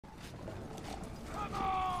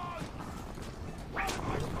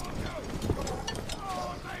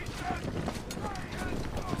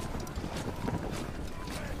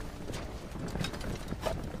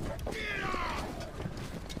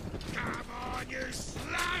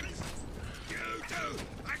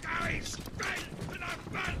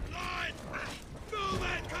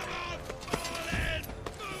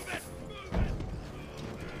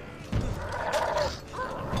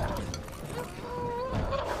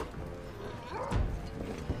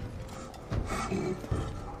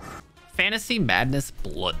Fantasy Madness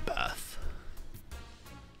Bloodbath.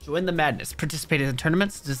 Join the madness, participate in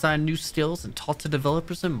tournaments, design new skills, and talk to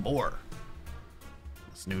developers and more.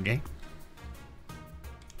 What's new, game?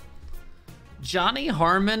 Johnny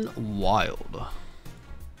Harmon Wild.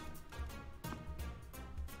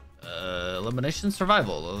 Elimination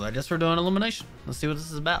survival. I guess we're doing elimination. Let's see what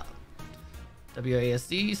this is about.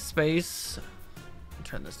 WASD space.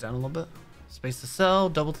 Turn this down a little bit. Space to sell.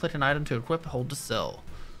 Double click an item to equip. Hold to sell.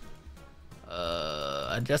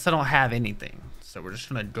 I guess I don't have anything, so we're just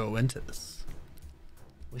gonna go into this.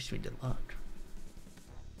 Wish we did luck.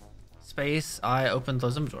 Space. I open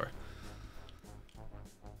close inventory.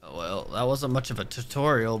 Oh, well, that wasn't much of a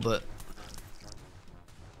tutorial, but.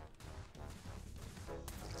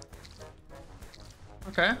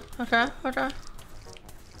 Okay.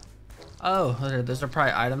 Oh, okay, those are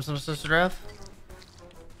probably items I'm supposed to grab.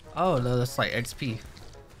 Oh no, that's like XP.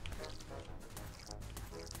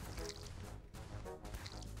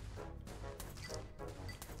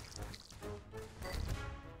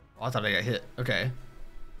 Oh, I thought I got hit. Okay.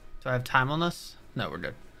 Do I have time on this? No, we're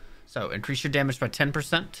good. So increase your damage by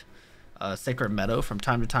 10%. Sacred Meadow from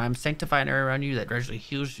time to time. Sanctify an area around you that gradually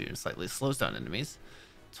heals you and slightly slows down enemies.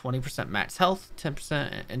 20% max health,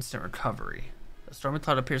 10% instant recovery. A stormy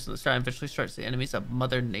cloud appears in the sky and eventually strikes the enemies of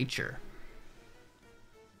Mother Nature.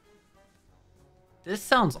 This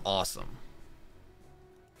sounds awesome.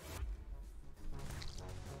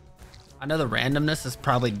 I know the randomness is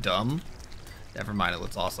probably dumb. Never mind, it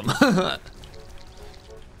looks awesome. I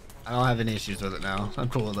don't have any issues with it now. I'm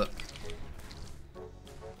cool with it.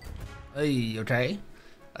 Hey, okay.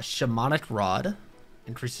 A shamanic rod.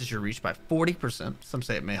 Increases your reach by 40%. Some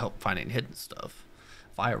say it may help finding hidden stuff.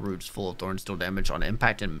 Fire roots full of thorns deal damage on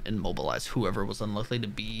impact and immobilize whoever was unlikely to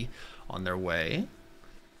be on their way.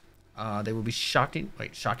 They will be shocking.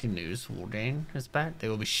 Wait, shocking news. Wolfgang is back. They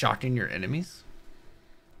will be shocking your enemies.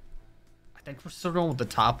 I think we're still going with the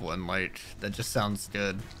top one. Like, that just sounds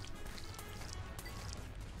good.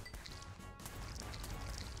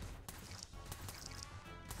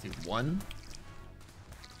 Let's see, one.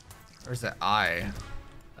 Or is that I?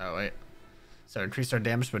 Oh, wait. So increase our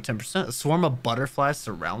damage by 10%. A swarm of butterflies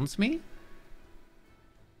surrounds me.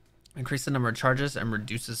 Increase the number of charges and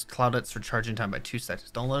reduces Cloudet's recharging time by 2 seconds.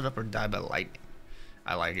 Don't let it up or die by lightning.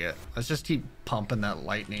 I like it. Let's just keep pumping that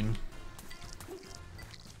lightning.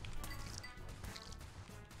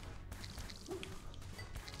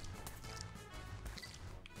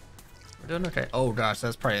 We're doing okay. Oh gosh,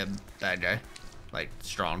 that's probably a bad guy. Like,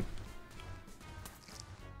 strong.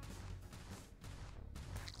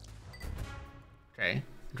 Okay,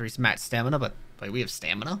 increase max stamina, but wait, we have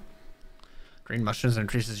stamina? Green mushrooms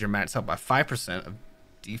increases your max health by 5% of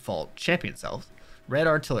default champion's health. Red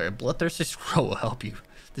artillery, a bloodthirsty scroll will help you.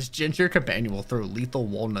 This ginger companion will throw lethal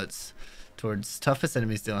walnuts towards toughest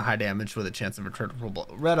enemies dealing high damage with a chance of a critical blow.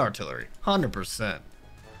 Red artillery, 100%.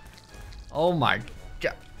 Oh my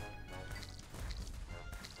god.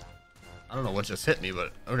 I don't know what just hit me,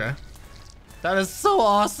 but okay. That is so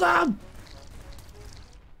awesome!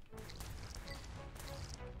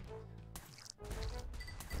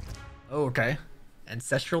 Oh, okay.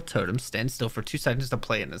 Ancestral Totem. Stand still for 2 seconds to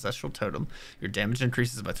play an Ancestral Totem. Your damage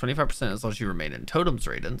increases by 25% as long as you remain in Totem's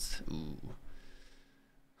radiance. Ooh.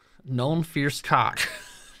 Known Fierce Cock.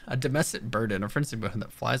 A domestic bird in a frenzy bird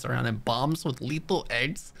that flies around and bombs with lethal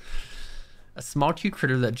eggs. A small cute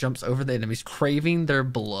critter that jumps over the enemies, craving their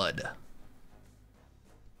blood.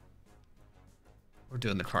 We're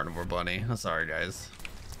doing the carnivore bunny. I'm sorry, guys.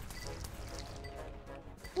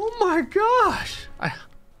 Oh my gosh!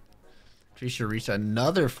 Increase your reach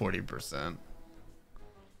another 40%.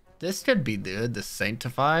 This could be good. The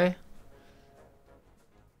Sanctify.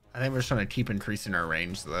 I think we're just trying to keep increasing our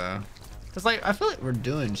range though. Cause like I feel like we're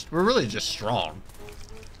really just strong.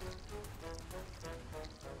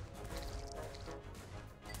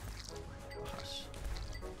 Gosh.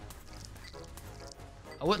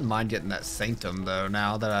 I wouldn't mind getting that Sanctum though.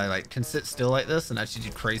 Now that I like can sit still like this and actually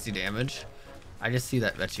do crazy damage, I just see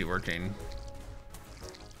that actually working.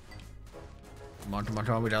 Come on, come on,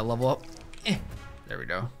 come on. We gotta level up. There we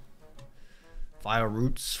go. Fire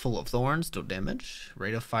roots full of thorns deal damage.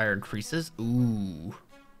 Rate of fire increases. Ooh.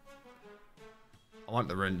 I want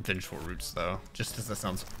the vengeful roots though, just because that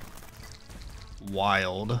sounds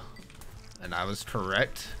wild. And I was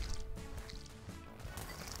correct.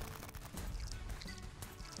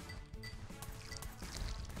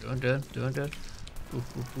 Doing good, doing good. Ooh,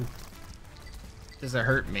 ooh, ooh. Does it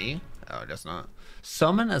hurt me? Oh, it does not.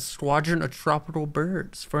 Summon a squadron of tropical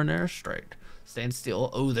birds for an airstrike. Stand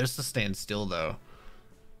still. Oh, there's the stand still though.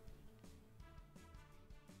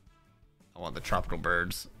 I want the tropical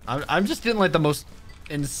birds. I'm just doing like the most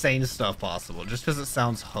insane stuff possible just because it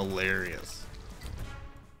sounds hilarious.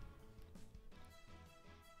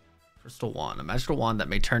 Crystal wand. A magical wand that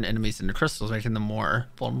may turn enemies into crystals, making them more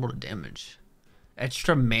vulnerable to damage.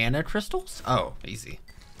 Extra mana crystals? Oh, easy.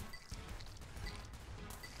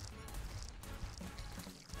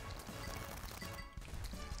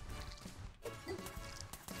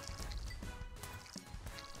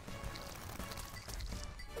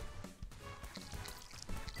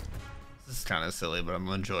 This is kind of silly, but I'm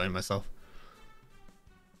enjoying myself.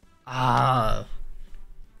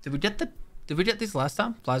 Did we get these last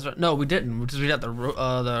time? Plasma? No, we didn't, because we got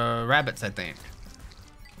the rabbits, I think.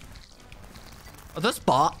 Oh, those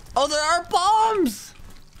bomb. Oh, there are bombs.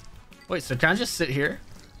 Wait, so can I just sit here?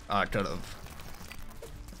 Oh, I could have.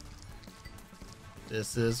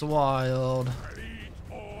 This is wild.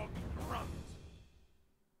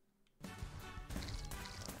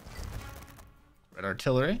 Red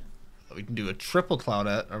artillery. Oh, we can do a triple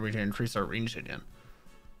cloudette, or we can increase our range again.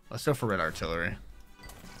 Let's go for red artillery.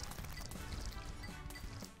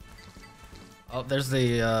 Oh, there's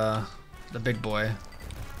the big boy.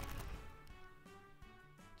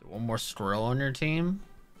 One more squirrel on your team.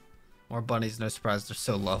 More bunnies, no surprise, they're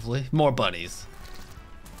so lovely. More bunnies.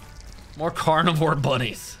 More carnivore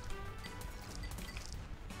bunnies.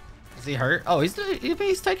 Is he hurt? Oh, he's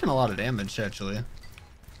taking a lot of damage, actually.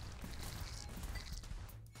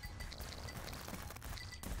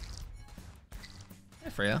 Hey,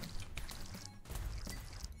 Freya.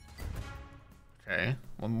 Okay,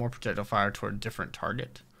 one more projectile fire toward a different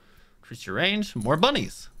target. Increase your range. More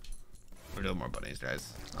bunnies. We're doing more bunnies,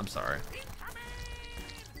 guys. I'm sorry.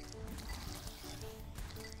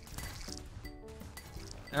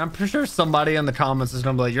 And I'm pretty sure somebody in the comments is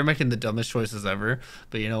gonna be like, you're making the dumbest choices ever.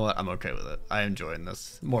 But you know what? I'm okay with it. I'm enjoying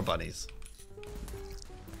this. More bunnies.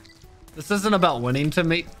 This isn't about winning to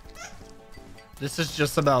me. This is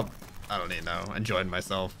just about, I don't even know, enjoying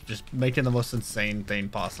myself. Just making the most insane thing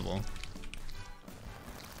possible.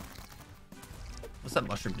 What's that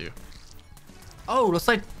mushroom do? Oh, looks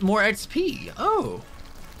like more XP. Oh.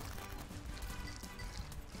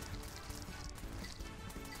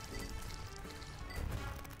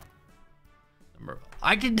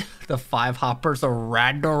 I can the 5 hoppers of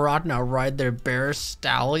Ragnarok now ride their bear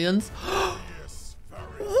stallions.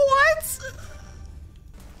 What?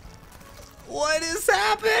 What is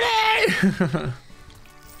happening?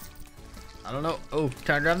 I don't know. Oh,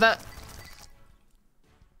 can I grab that?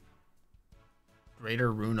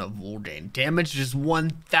 Greater Rune of Vulgane. Damage is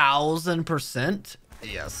 1000%.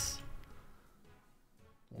 Yes.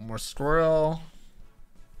 One more squirrel.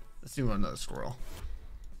 Let's do another squirrel.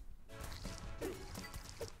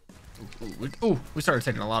 Ooh, we started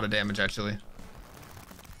taking a lot of damage, actually.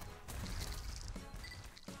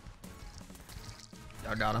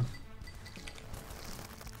 I got him.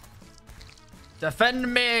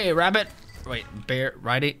 Defend me, rabbit. Wait, bear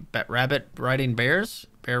riding, rabbit riding bears?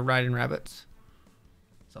 Bear riding rabbits?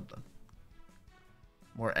 Something.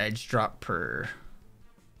 More edge drop per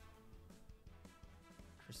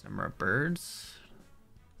increase number of birds.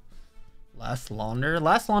 Last longer.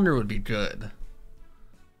 Last longer would be good.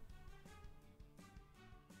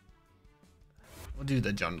 We'll do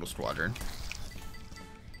the jungle squadron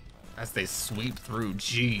as they sweep through.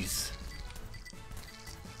 Jeez.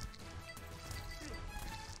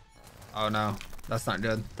 Oh no, that's not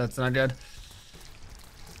good. That's not good.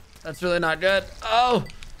 That's really not good. Oh.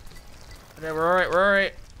 Okay, we're all right. We're all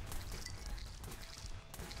right.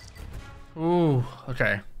 Ooh,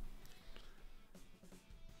 okay.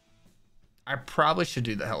 I probably should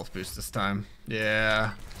do the health boost this time.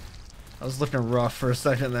 Yeah. I was looking rough for a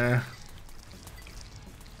second there.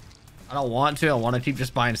 I don't want to. I want to keep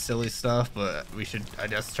just buying silly stuff, but we should, I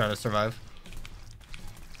guess, try to survive.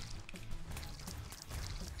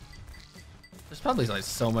 There's probably like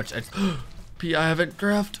so much. P, I haven't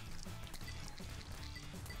graphed.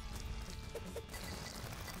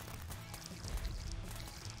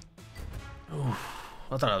 Ooh,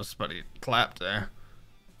 I thought I was somebody clapped there.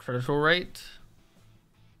 Critical rate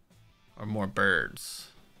or more birds.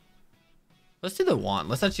 Let's do the wand.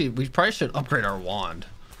 Let's actually, we probably should upgrade our wand.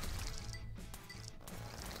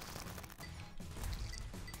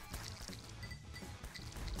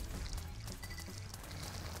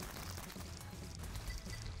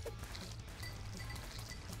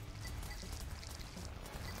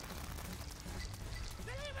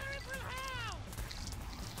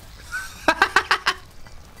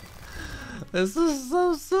 This is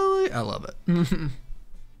so silly. I love it.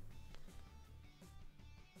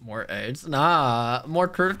 More aids? Nah, more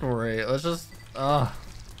critical rate. Let's just, oh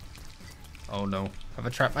no. Have I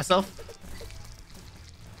trapped myself?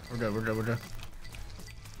 We're good, we're good, we're good.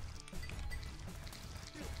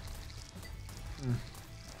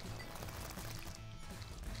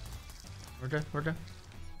 We're good, we're good.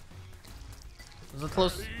 Was it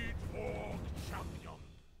close?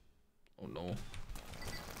 Oh no.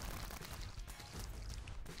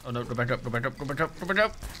 Oh no, go back up, go back up, go back up, go back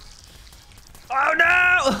up. Oh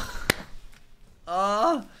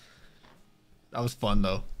no! That was fun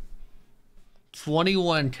though.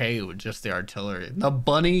 21k with just the artillery. The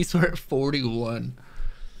bunnies were at 41.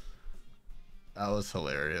 That was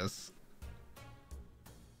hilarious.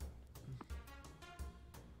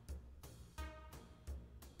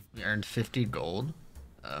 We earned 50 gold.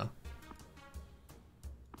 Oh.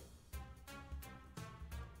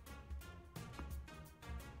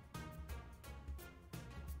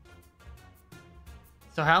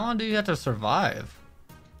 So how long do you have to survive?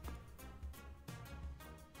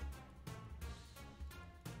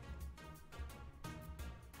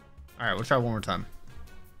 Alright, we'll try one more time.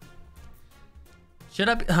 Should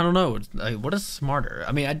I be, I don't know. Like, what is smarter?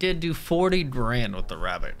 I mean, I did do 40 grand with the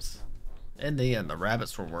rabbits. In the end, the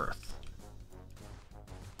rabbits were worth.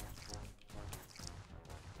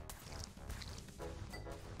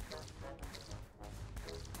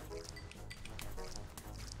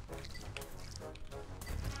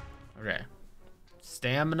 Okay.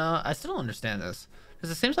 Stamina. I still don't understand this. Because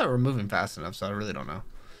it seems like we're moving fast enough, so I really don't know.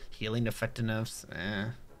 Healing effectiveness.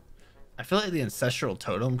 I feel like the ancestral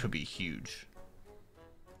totem could be huge.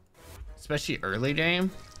 Especially early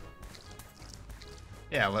game.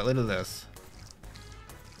 Yeah, look at this.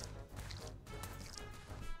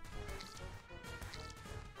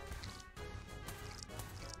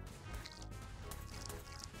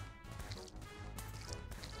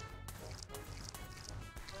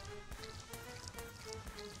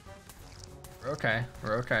 We're okay.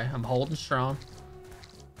 We're okay. I'm holding strong.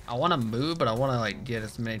 I want to move, but I want to like get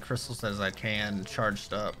as many crystals as I can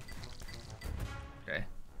charged up. Okay.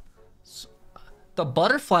 So, the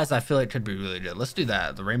butterflies I feel like could be really good. Let's do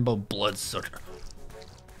that. The rainbow bloodsucker.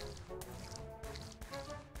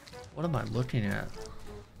 What am I looking at?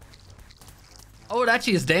 Oh, it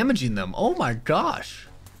actually is damaging them. Oh my gosh.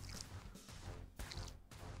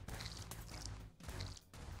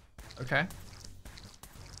 Okay.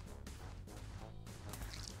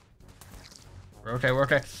 We're okay, we're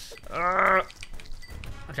okay.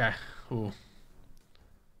 Okay. Ooh.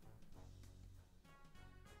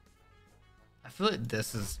 I feel like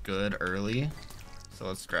this is good early. So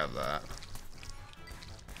let's grab that.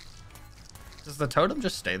 Does the totem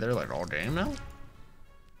just stay there like all game now?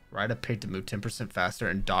 Ride a pig to move 10% faster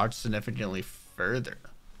and dodge significantly further.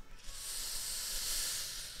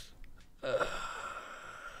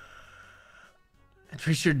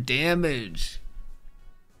 Increase your damage.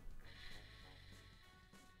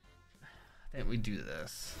 I think we do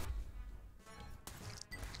this.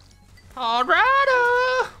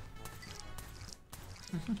 Alrighty.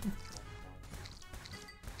 Increase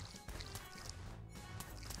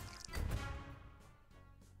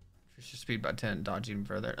your speed by 10, dodge even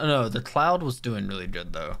further. Oh no, the cloud was doing really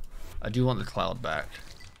good though. I do want the cloud back.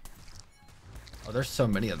 Oh, there's so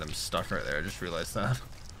many of them stuck right there. I just realized that.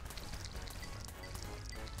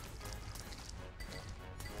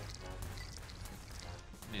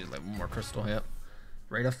 Need like one more crystal hit.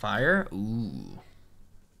 Rate of fire? Ooh.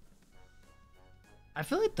 I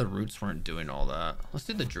feel like the roots weren't doing all that. Let's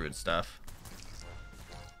do the druid stuff.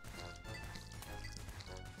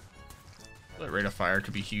 I feel like rate of fire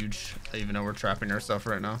could be huge, even though we're trapping ourselves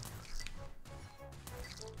right now.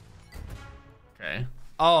 Okay.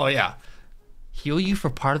 Oh yeah. Heal you for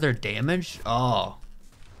part of their damage? Oh.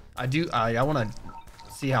 I want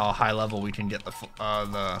to see how high level we can get the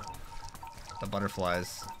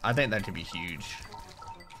butterflies. I think that could be huge.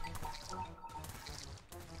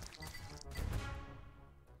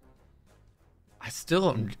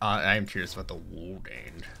 I am curious about the wool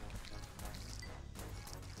gained.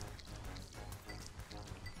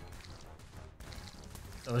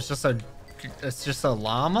 So it's just a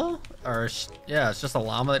llama, or yeah, it's just a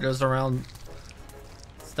llama that goes around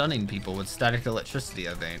stunning people with static electricity,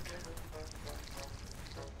 I think.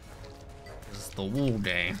 This is the wool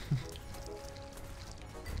game.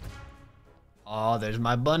 Oh, there's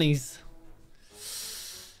my bunnies.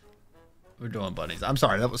 We're doing bunnies. I'm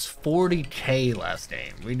sorry, that was 40k last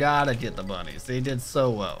game. We gotta get the bunnies. They did so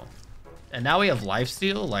well. And now we have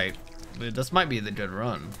lifesteal. Like, this might be the good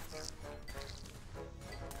run.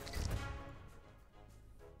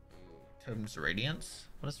 Totem's radiance?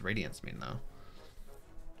 What does radiance mean though?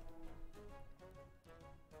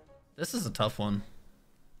 This is a tough one.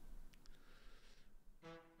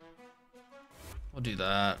 We'll do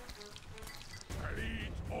that.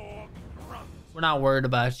 We're not worried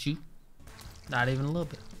about you. Not even a little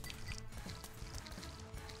bit.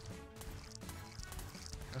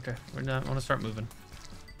 Okay, we're not. I want to start moving.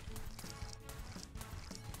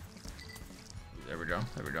 There we go.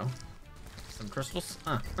 There we go. Some crystals.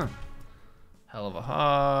 Hell of a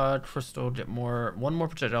hot crystal. Get more. One more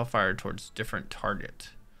projectile fired towards different target.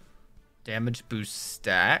 Damage boost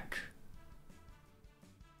stack.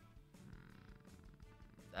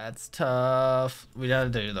 That's tough. We gotta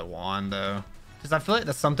do the wand though, because I feel like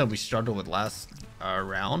that's something we struggled with last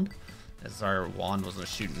round, as our wand wasn't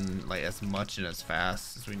shooting like as much and as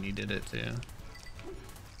fast as we needed it to.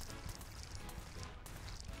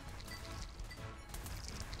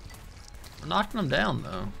 We're knocking them down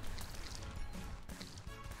though.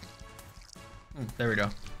 There we go.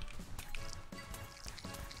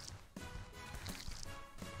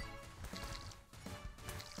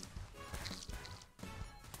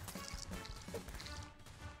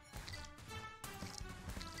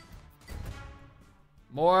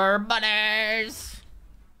 More bunnies!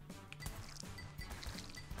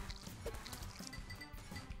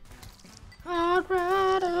 I'd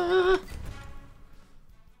rather.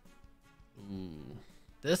 Ooh.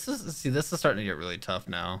 This is starting to get really tough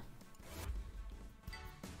now.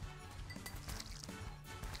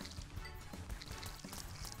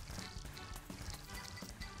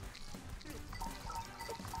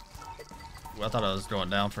 Ooh, I thought I was going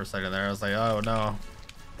down for a second there. I was like, oh no.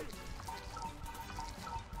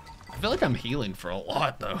 I feel like I'm healing for a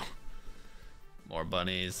lot though. More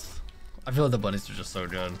bunnies. I feel like the bunnies are just so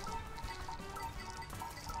good.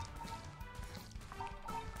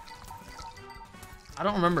 I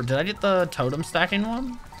don't remember. Did I get the totem stacking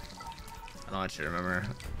one? I don't actually remember.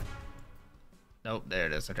 Nope, there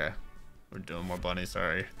it is. Okay. We're doing more bunnies,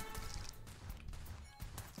 sorry.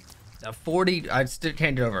 That 40, I still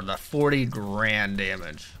can't get over that 40 grand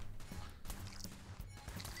damage.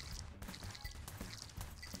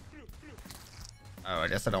 Oh, I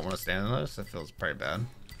guess I don't want to stand in those. That feels pretty bad.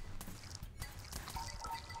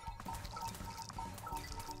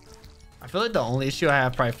 I feel like the only issue I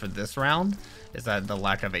have probably for this round is that the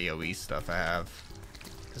lack of AoE stuff I have.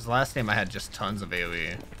 Because last game I had just tons of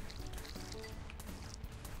AoE.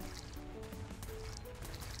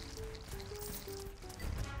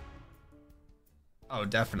 Oh,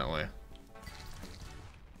 definitely.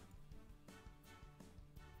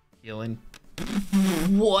 Healing.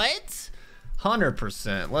 What?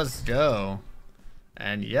 100%. Let's go.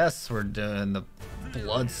 And yes, we're doing the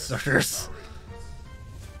bloodsuckers.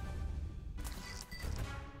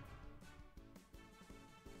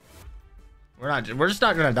 We're just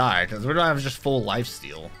not gonna die because we don't have just full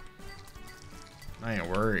lifesteal. I ain't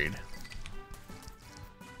worried.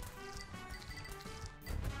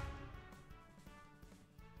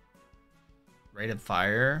 Rate of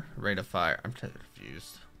fire? Rate of fire. I'm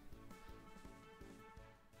confused.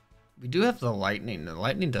 We do have the lightning. The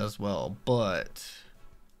lightning does well, but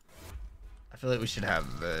I feel like we should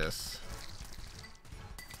have this.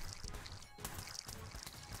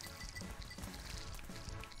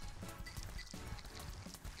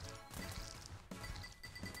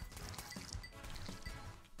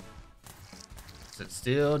 Sit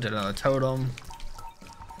still, did another totem.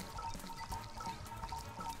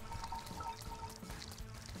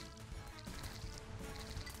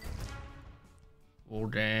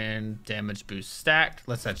 Organ damage boost stacked.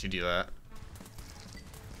 Let's actually do that.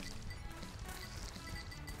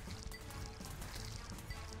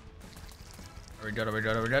 Are we good? Are we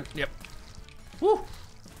good? Are we good? Yep. Woo!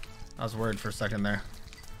 I was worried for a second there.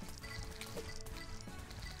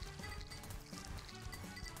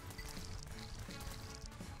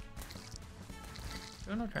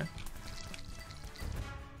 Doing okay.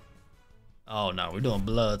 Oh no, we're doing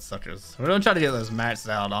bloodsuckers. We're gonna try to get those maxed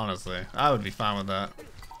out, honestly. I would be fine with that.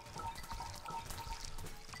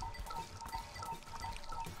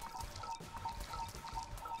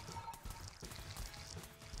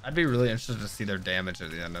 I'd be really interested to see their damage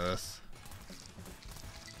at the end of this.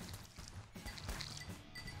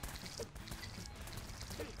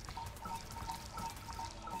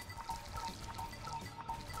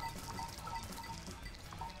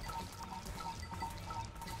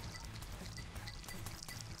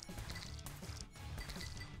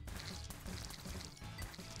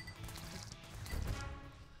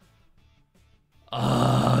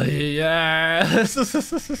 Oh, yes.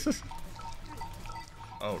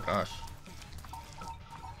 Oh, gosh.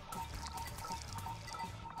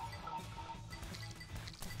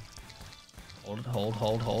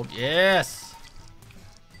 Hold. Yes.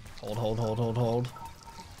 Hold.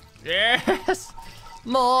 Yes.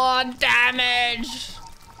 More damage.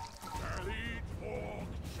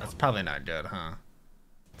 That's probably not good, huh?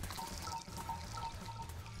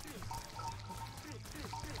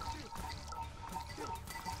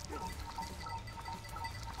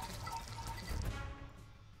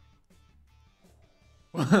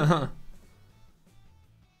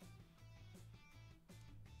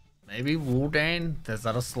 Maybe Wul'Dane?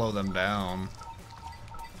 That'll slow them down.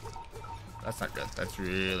 That's not good. That's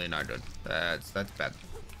really not good. That's bad.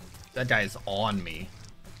 That guy is on me.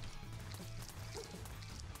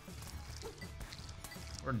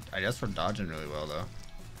 I guess we're dodging really well though.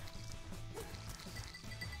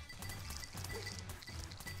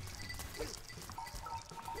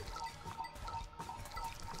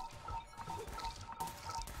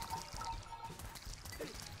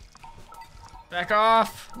 Back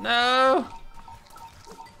off! No!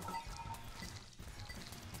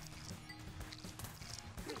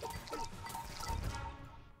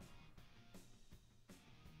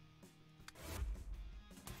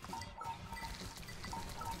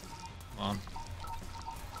 Come on.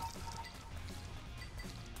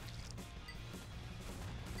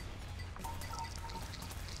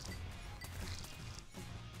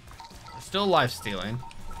 We're still life stealing.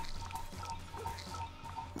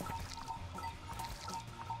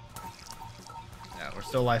 We're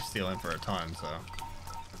still life stealing for a ton, so.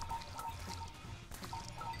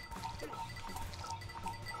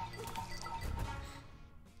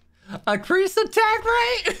 Increase attack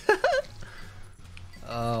rate!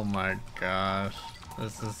 Oh my gosh.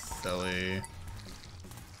 This is silly.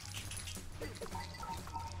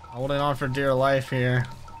 Holding on for dear life here.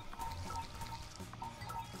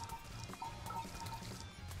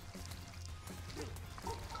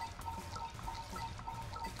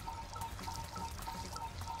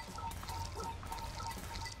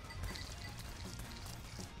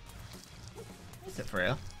 Is it for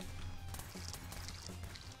real?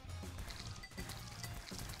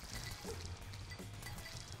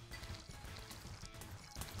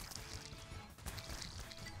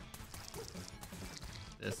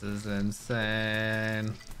 This is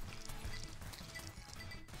insane.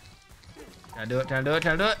 Can I do it? Can I do it?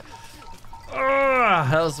 Can I do it?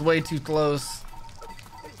 Ugh, that was way too close.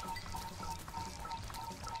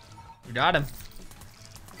 We got him.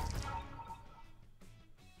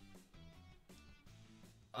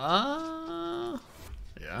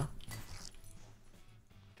 Yeah.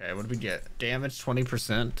 Okay, what did we get? Damage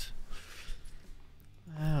 20%.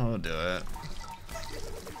 I'll do it.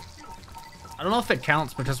 I don't know if it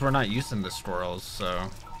counts because we're not using the squirrels, so.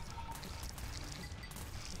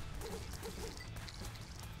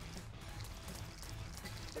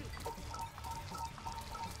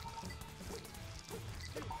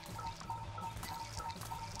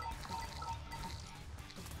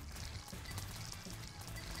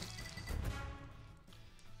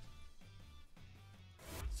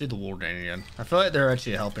 Let's do the Wul'Dane again. I feel like they're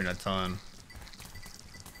actually helping a ton.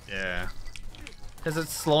 Yeah. Because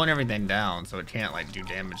it's slowing everything down, so it can't, like, do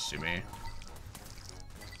damage to me.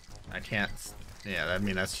 I can't... Yeah, I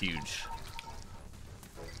mean, that's huge.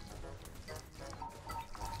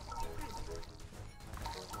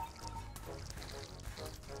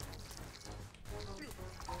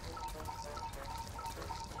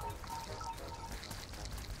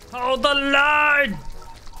 Hold the line!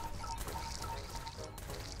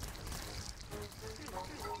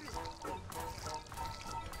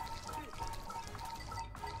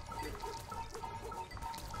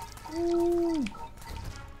 Ooh.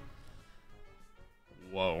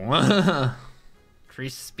 Whoa.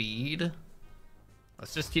 Increase speed.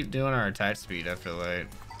 Let's just keep doing our attack speed, I feel like.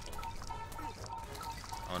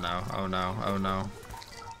 Oh no, oh no, oh no.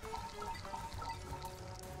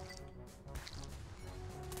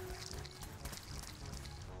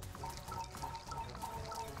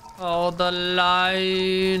 Oh, the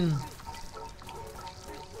line.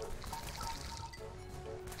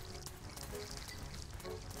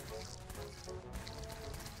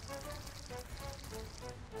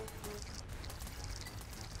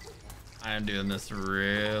 I am doing this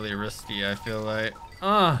really risky, I feel like.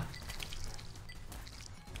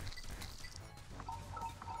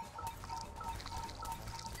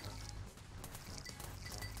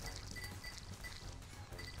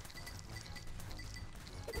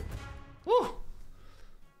 Woo!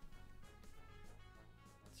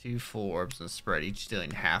 2 full orbs and spread, each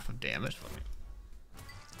dealing half of damage for me.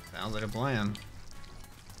 Sounds like a plan.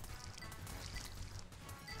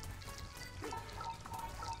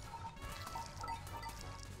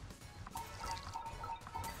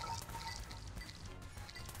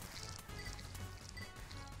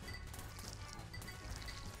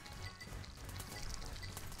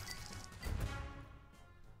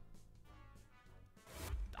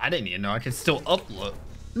 I didn't even know I could still upload.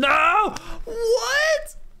 No!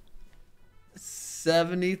 What?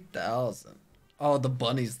 70,000. Oh, the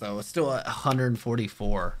bunnies though. It's still at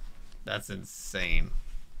 144. That's insane.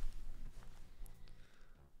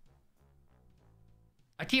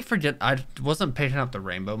 I keep forgetting. I wasn't picking up the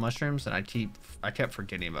rainbow mushrooms, and I kept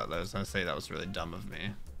forgetting about those. I say that was really dumb of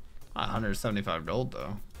me. 175 gold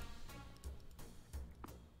though.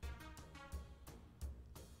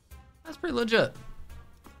 That's pretty legit.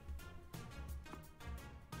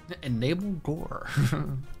 Enable gore.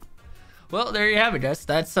 Well, there you have it, guys.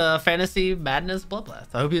 That's Fantasy Madness Bloodbath.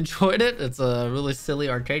 I hope you enjoyed it. It's a really silly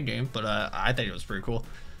arcade game, but I think it was pretty cool.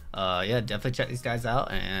 Yeah, definitely check these guys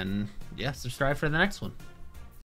out, and yeah, subscribe for the next one.